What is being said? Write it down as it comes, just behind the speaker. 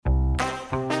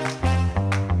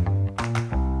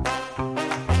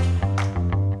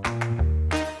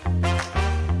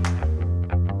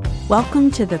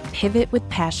Welcome to the Pivot with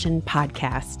Passion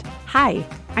podcast. Hi,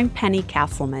 I'm Penny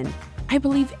Castleman. I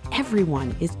believe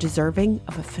everyone is deserving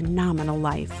of a phenomenal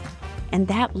life. And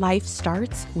that life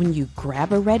starts when you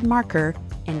grab a red marker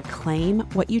and claim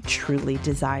what you truly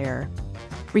desire.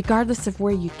 Regardless of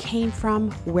where you came from,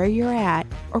 where you're at,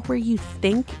 or where you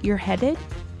think you're headed,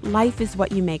 life is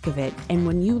what you make of it. And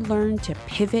when you learn to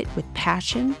pivot with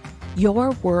passion,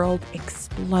 your world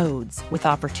explodes with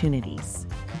opportunities.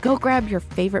 Go grab your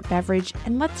favorite beverage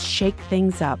and let's shake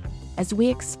things up as we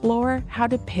explore how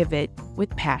to pivot with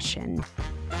passion.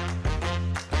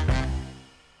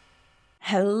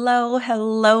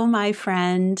 Hello, my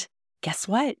friend. Guess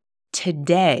what?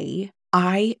 Today,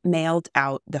 I mailed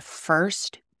out the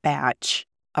first batch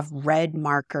of red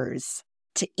markers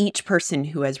to each person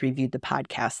who has reviewed the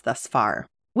podcast thus far.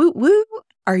 Woo woo!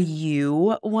 Are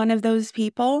you one of those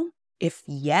people? If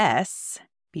yes,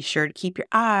 be sure to keep your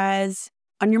eyes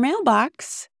on your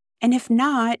mailbox. And if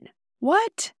not,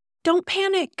 what? Don't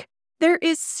panic. There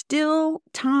is still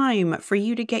time for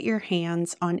you to get your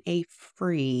hands on a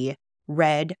free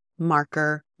red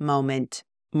marker moment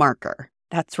marker.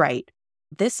 That's right.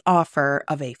 This offer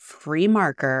of a free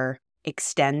marker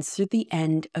extends through the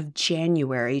end of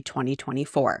January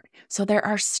 2024. So there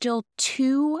are still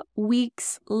 2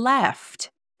 weeks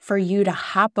left for you to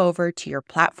hop over to your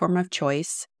platform of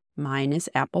choice. Mine is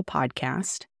Apple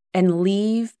Podcast. And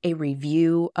leave a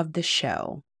review of the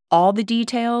show. All the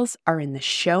details are in the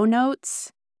show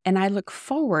notes, and I look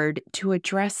forward to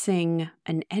addressing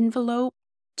an envelope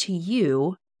to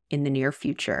you in the near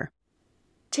future.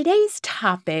 Today's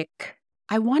topic,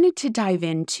 I wanted to dive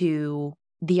into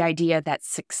the idea that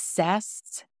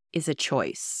success is a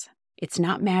choice. It's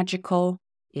not magical.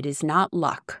 It is not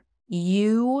luck.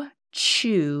 You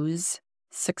choose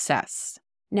success.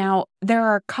 Now, there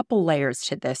are a couple layers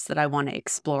to this that I want to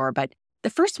explore, but the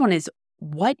first one is,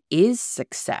 what is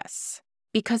success?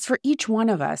 Because for each one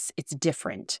of us, it's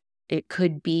different. It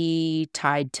could be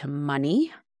tied to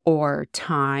money or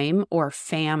time or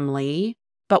family,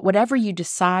 but whatever you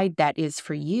decide that is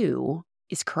for you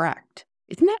is correct.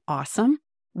 Isn't that awesome?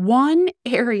 One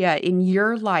area in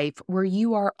your life where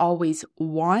you are always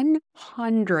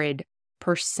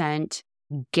 100%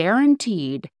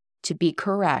 guaranteed to be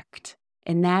correct,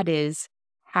 and that is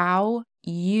how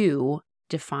you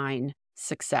define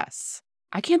success.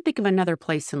 I can't think of another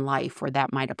place in life where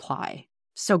that might apply.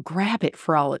 So grab it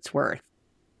for all it's worth.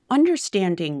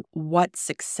 Understanding what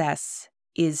success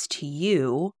is to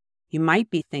you, you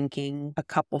might be thinking a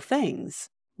couple things.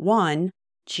 One,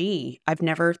 I've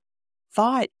never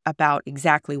thought about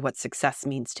exactly what success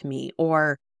means to me.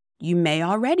 Or you may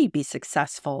already be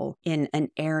successful in an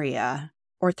area.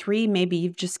 Or 3, maybe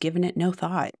you've just given it no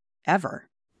thought. Ever.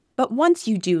 But once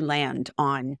you do land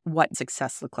on what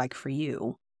success looked like for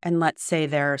you, and let's say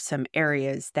there are some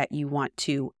areas that you want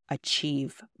to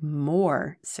achieve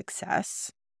more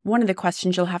success, one of the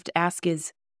questions you'll have to ask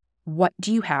is, what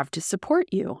do you have to support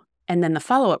you? And then the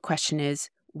follow-up question is,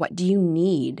 what do you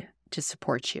need to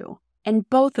support you? And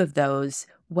both of those,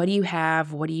 what do you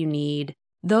have, what do you need,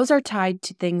 those are tied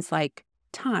to things like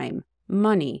time,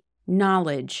 money,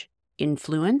 knowledge,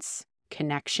 influence,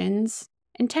 connections,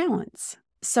 and talents.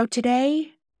 So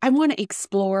today, I want to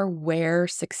explore where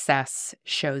success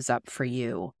shows up for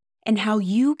you and how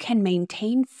you can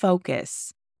maintain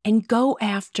focus and go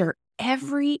after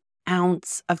every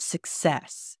ounce of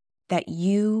success that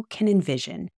you can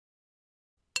envision.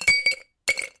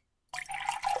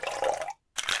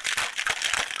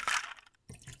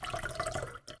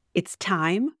 It's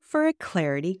time for a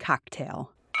clarity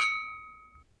cocktail.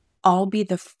 I'll be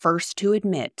the first to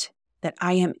admit that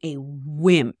I am a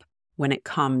wimp when it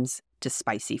comes to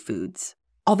spicy foods.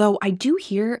 Although I do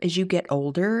hear as you get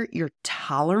older, your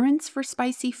tolerance for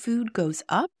spicy food goes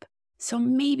up, so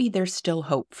maybe there's still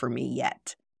hope for me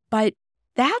yet. But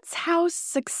that's how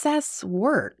success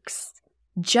works.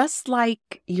 Just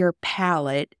like your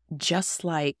palate, just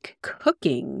like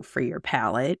cooking for your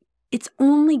palate, it's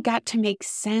only got to make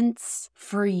sense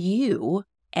for you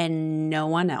and no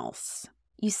one else.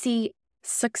 You see,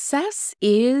 success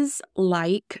is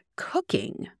like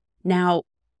cooking. Now,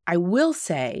 I will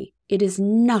say it is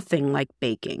nothing like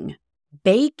baking.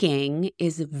 Baking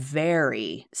is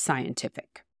very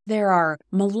scientific. There are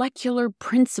molecular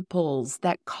principles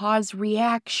that cause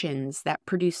reactions that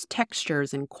produce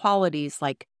textures and qualities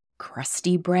like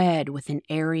crusty bread with an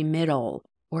airy middle,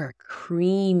 or a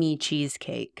creamy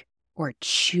cheesecake, or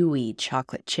chewy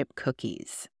chocolate chip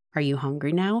cookies. Are you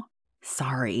hungry now?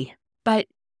 Sorry. But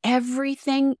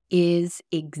everything is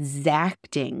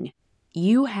exacting.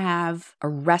 You have a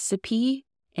recipe,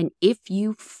 and if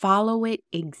you follow it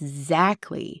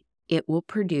exactly, it will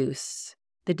produce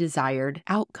the desired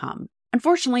outcome.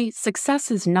 Unfortunately,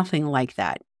 success is nothing like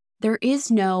that. There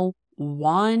is no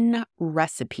one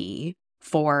recipe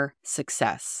for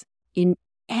success in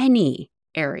any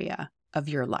area of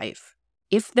your life.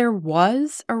 If there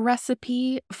was a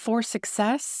recipe for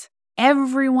success,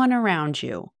 everyone around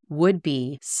you would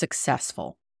be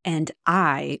successful, and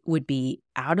I would be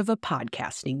out of a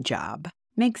podcasting job.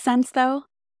 Make sense, though?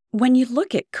 When you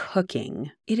look at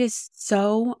cooking, it is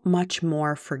so much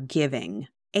more forgiving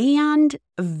and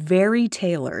very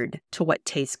tailored to what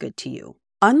tastes good to you.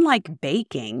 Unlike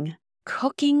baking,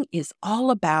 cooking is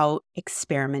all about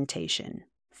experimentation.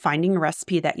 Finding a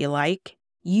recipe that you like,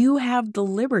 you have the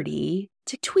liberty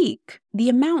to tweak the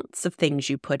amounts of things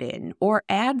you put in or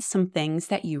add some things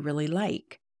that you really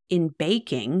like. In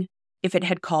baking, if it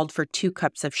had called for 2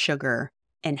 cups of sugar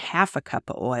and half a cup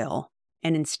of oil,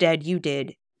 and instead you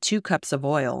did 2 cups of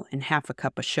oil and half a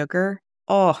cup of sugar,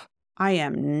 I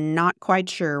am not quite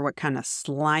sure what kind of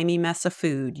slimy mess of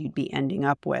food you'd be ending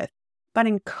up with. But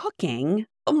in cooking,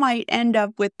 you might end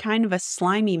up with kind of a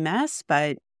slimy mess,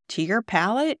 but to your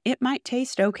palate, it might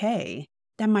taste okay.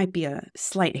 That might be a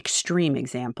slight extreme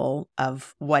example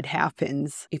of what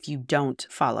happens if you don't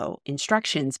follow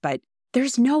instructions, but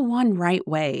there's no one right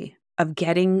way of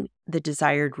getting the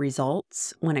desired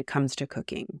results when it comes to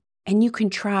cooking. And you can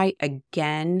try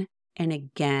again and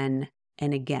again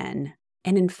and again.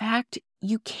 And in fact,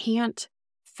 you can't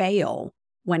fail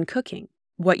when cooking.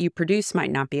 What you produce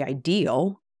might not be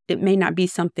ideal. It may not be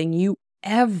something you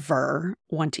ever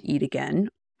want to eat again.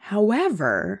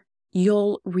 However,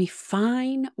 you'll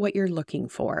refine what you're looking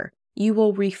for. You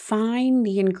will refine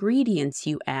the ingredients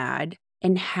you add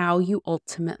and how you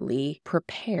ultimately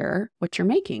prepare what you're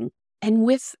making. And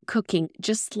with cooking,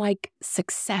 just like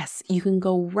success, you can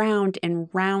go round and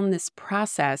round this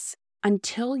process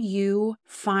until you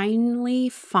finally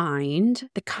find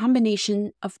the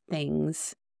combination of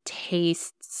things,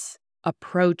 tastes,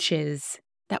 approaches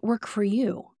that work for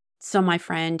you. So, my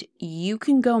friend, you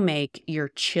can go make your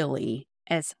chili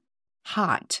as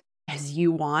hot as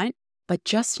you want, but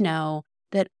just know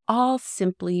that I'll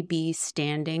simply be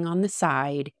standing on the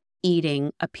side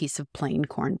eating a piece of plain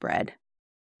cornbread.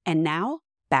 And now,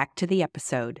 back to the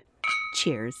episode.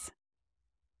 Cheers.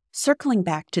 Circling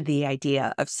back to the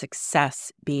idea of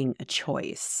success being a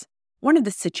choice, one of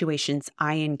the situations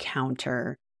I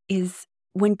encounter is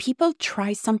when people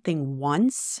try something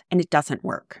once and it doesn't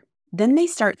work. Then they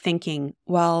start thinking,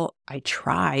 well, I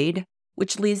tried,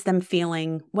 which leaves them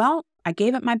feeling, well, I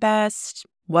gave it my best,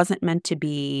 wasn't meant to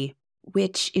be,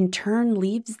 which in turn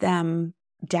leaves them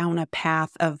down a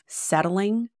path of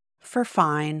settling for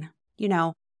fine.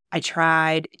 I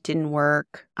tried, it didn't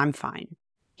work, I'm fine.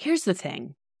 Here's the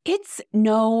thing. It's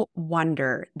no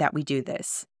wonder that we do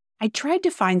this. I tried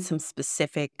to find some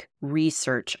specific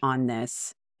research on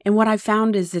this, and what I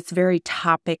found is it's very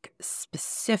topic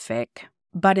specific,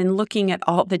 but in looking at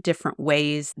all the different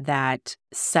ways that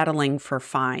settling for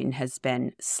fine has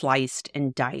been sliced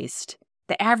and diced,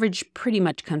 the average pretty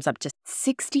much comes up to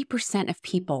 60% of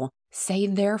people say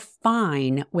they're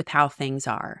fine with how things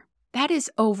are. That is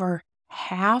over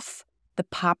half the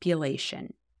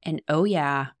population. And oh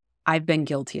yeah, I've been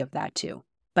guilty of that too.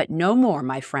 But no more,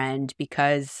 my friend,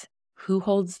 because who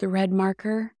holds the red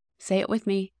marker? Say it with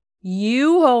me.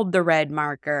 You hold the red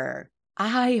marker.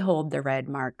 I hold the red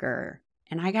marker.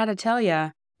 And I gotta tell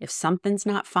you, if something's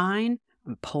not fine,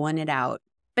 I'm pulling it out.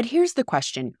 But here's the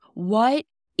question. What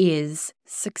is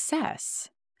success?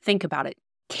 Think about it.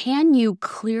 Can you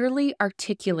clearly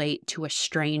articulate to a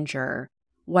stranger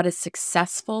what a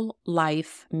successful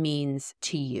life means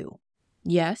to you?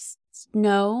 Yes,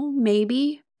 no,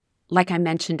 maybe. Like I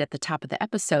mentioned at the top of the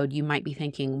episode, you might be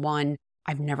thinking, 1,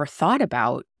 I've never thought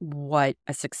about what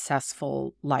a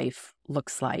successful life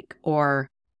looks like. Or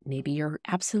maybe you're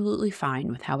absolutely fine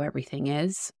with how everything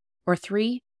is. Or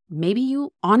 3, maybe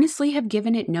you honestly have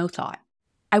given it no thought.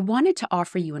 I wanted to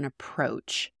offer you an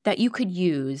approach that you could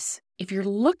use if you're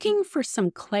looking for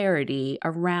some clarity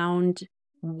around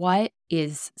what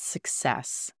is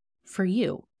success for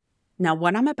you. Now,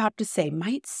 what I'm about to say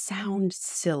might sound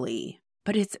silly,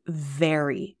 but it's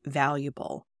very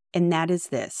valuable. And that is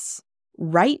this.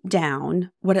 Write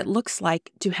down what it looks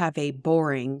like to have a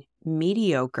boring,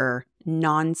 mediocre,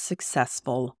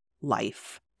 non-successful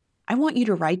life. I want you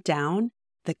to write down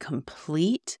the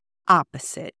complete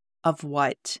opposite of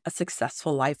what a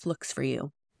successful life looks for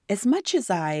you. As much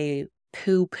as I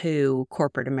poo-poo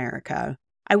corporate America,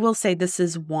 I will say this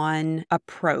is one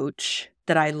approach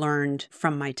that I learned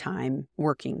from my time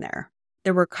working there.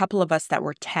 There were a couple of us that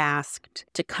were tasked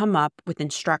to come up with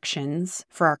instructions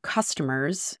for our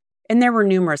customers And there were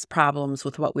numerous problems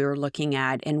with what we were looking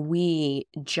at, and we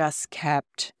just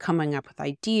kept coming up with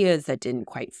ideas that didn't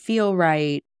quite feel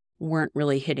right, weren't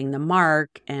really hitting the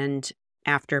mark. And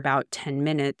after about 10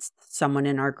 minutes, someone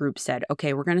in our group said,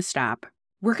 okay, we're going to stop.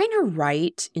 We're going to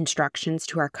write instructions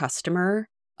to our customer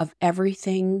of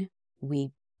everything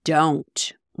we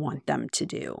don't want them to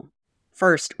do.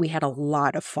 First, we had a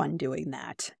lot of fun doing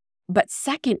that. But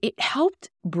second, it helped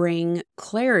bring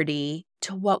clarity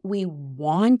to what we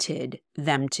wanted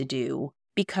them to do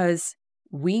because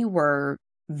we were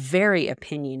very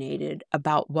opinionated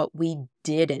about what we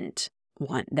didn't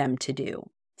want them to do.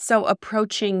 So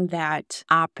approaching that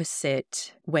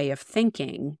opposite way of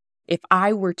thinking, if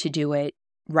I were to do it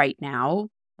right now,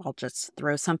 I'll just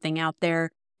throw something out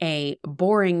there. A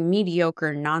boring,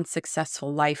 mediocre,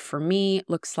 non-successful life for me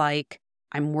looks like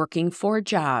I'm working 4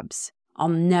 jobs. I'll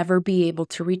never be able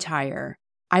to retire.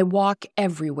 I walk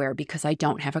everywhere because I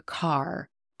don't have a car.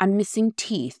 I'm missing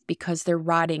teeth because they're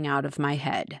rotting out of my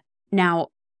head. Now,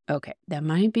 okay, that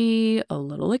might be a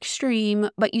little extreme,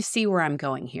 but you see where I'm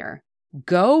going here.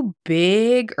 Go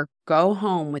big or go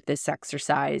home with this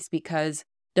exercise because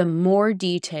the more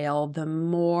detail, the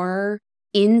more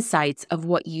insights of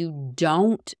what you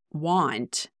don't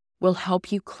want will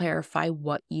help you clarify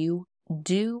what you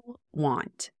do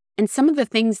want. And some of the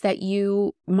things that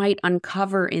you might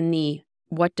uncover in the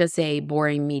what does a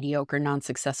boring, mediocre,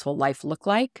 non-successful life look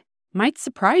like might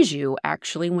surprise you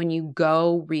actually when you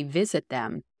go revisit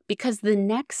them. Because the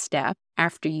next step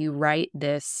after you write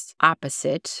this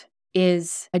opposite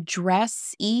is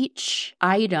address each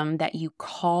item that you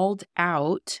called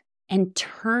out and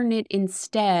turn it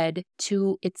instead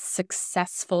to its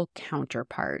successful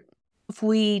counterpart. If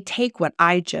we take what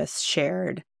I just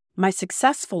shared, my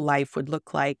successful life would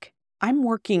look like I'm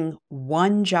working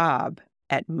 1 job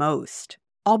at most.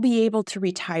 I'll be able to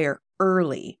retire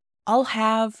early. I'll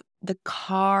have the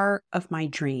car of my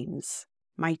dreams.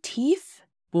 My teeth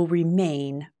will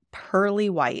remain pearly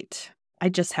white. I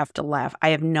just have to laugh. I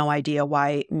have no idea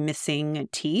why missing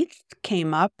teeth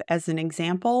came up as an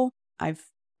example. I've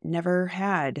never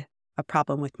had a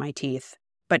problem with my teeth,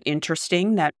 but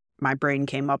interesting that my brain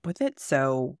came up with it,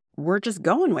 so we're just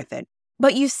going with it.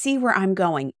 But you see where I'm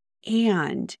going.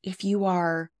 And if you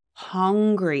are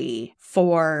hungry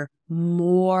for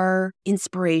more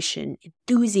inspiration,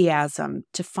 enthusiasm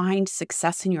to find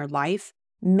success in your life,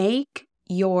 make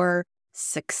your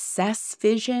success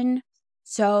vision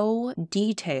so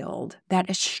detailed that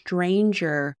a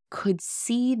stranger could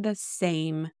see the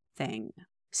same thing.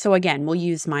 So again, we'll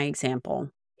use my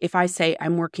example. If I say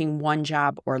I'm working 1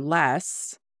 job or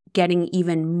less, getting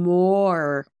even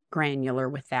more granular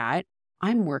with that,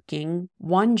 I'm working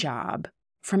 1 job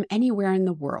from anywhere in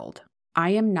the world.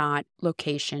 I am not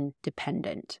location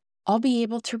dependent. I'll be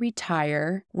able to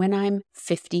retire when I'm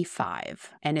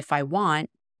 55, and if I want,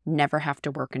 never have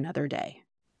to work another day.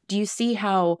 Do you see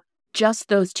how just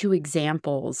those 2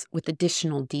 examples with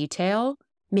additional detail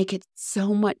make it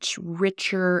so much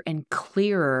richer and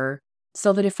clearer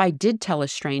so that if I did tell a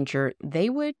stranger, they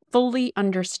would fully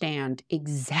understand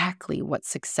exactly what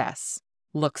success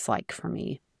looks like for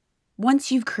me?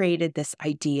 Once you've created this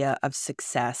idea of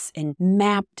success and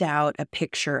mapped out a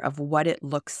picture of what it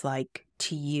looks like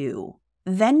to you,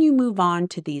 then you move on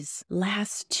to these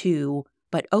last 2,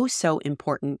 but oh so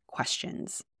important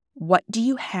questions. What do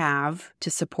you have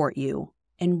to support you?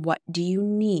 And what do you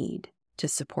need to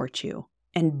support you?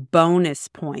 And bonus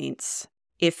points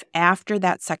if after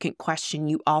that second question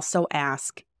you also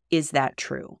ask, is that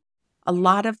true? A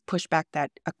lot of pushback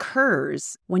that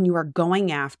occurs when you are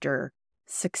going after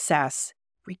success,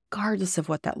 regardless of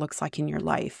what that looks like in your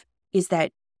life, is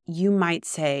that you might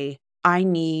say, I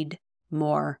need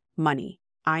more money.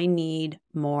 I need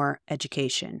more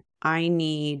education. I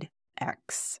need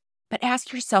X. But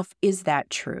ask yourself, is that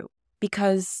true?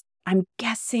 Because I'm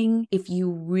guessing if you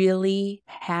really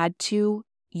had to,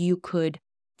 you could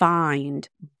find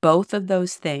both of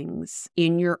those things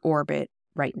in your orbit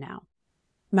right now.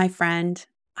 My friend,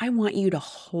 I want you to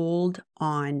hold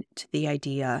on to the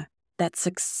idea that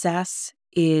success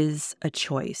is a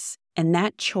choice, and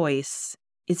that choice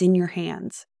is in your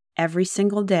hands. Every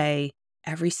single day,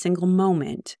 every single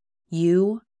moment,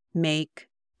 you make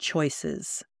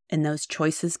choices, and those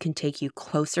choices can take you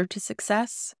closer to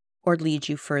success or lead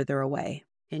you further away.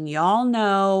 And y'all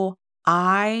know,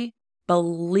 I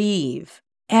believe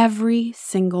every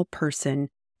single person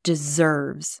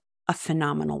deserves a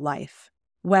phenomenal life.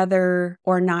 Whether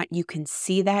or not you can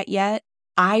see that yet,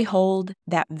 I hold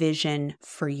that vision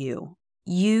for you.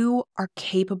 You are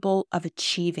capable of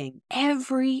achieving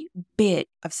every bit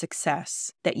of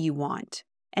success that you want.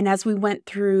 And as we went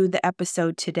through the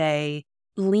episode today,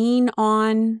 lean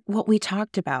on what we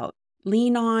talked about.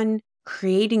 Lean on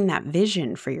creating that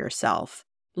vision for yourself.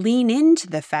 Lean into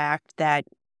the fact that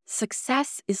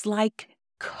success is like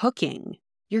cooking.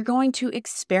 You're going to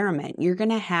experiment. You're going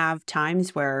to have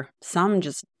times where some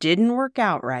just didn't work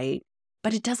out right,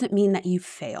 but it doesn't mean that you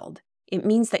failed. It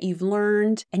means that you've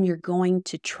learned and you're going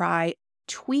to try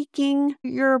tweaking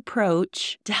your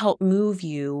approach to help move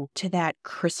you to that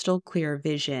crystal clear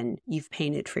vision you've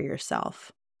painted for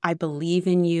yourself. I believe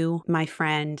in you, my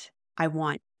friend. I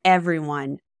want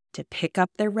everyone to pick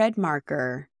up their red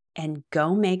marker and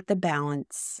go make the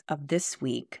balance of this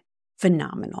week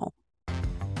phenomenal.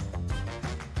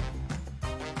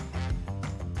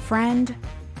 Friend,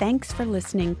 thanks for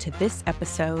listening to this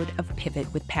episode of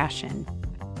Pivot with Passion.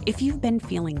 If you've been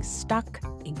feeling stuck,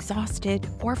 exhausted,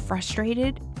 or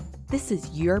frustrated, this is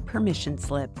your permission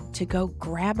slip to go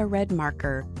grab a red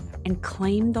marker and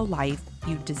claim the life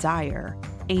you desire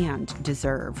and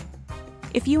deserve.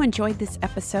 If you enjoyed this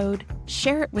episode,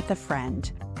 share it with a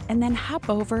friend, and then hop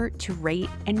over to rate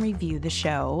and review the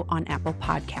show on Apple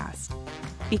Podcasts.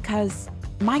 Because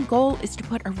my goal is to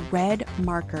put a red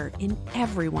marker in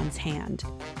everyone's hand,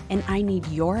 and I need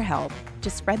your help to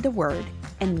spread the word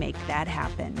and make that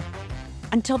happen.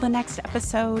 Until the next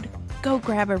episode, go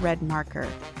grab a red marker,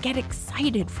 get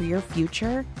excited for your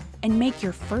future, and make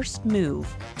your first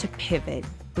move to pivot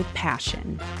with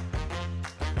passion.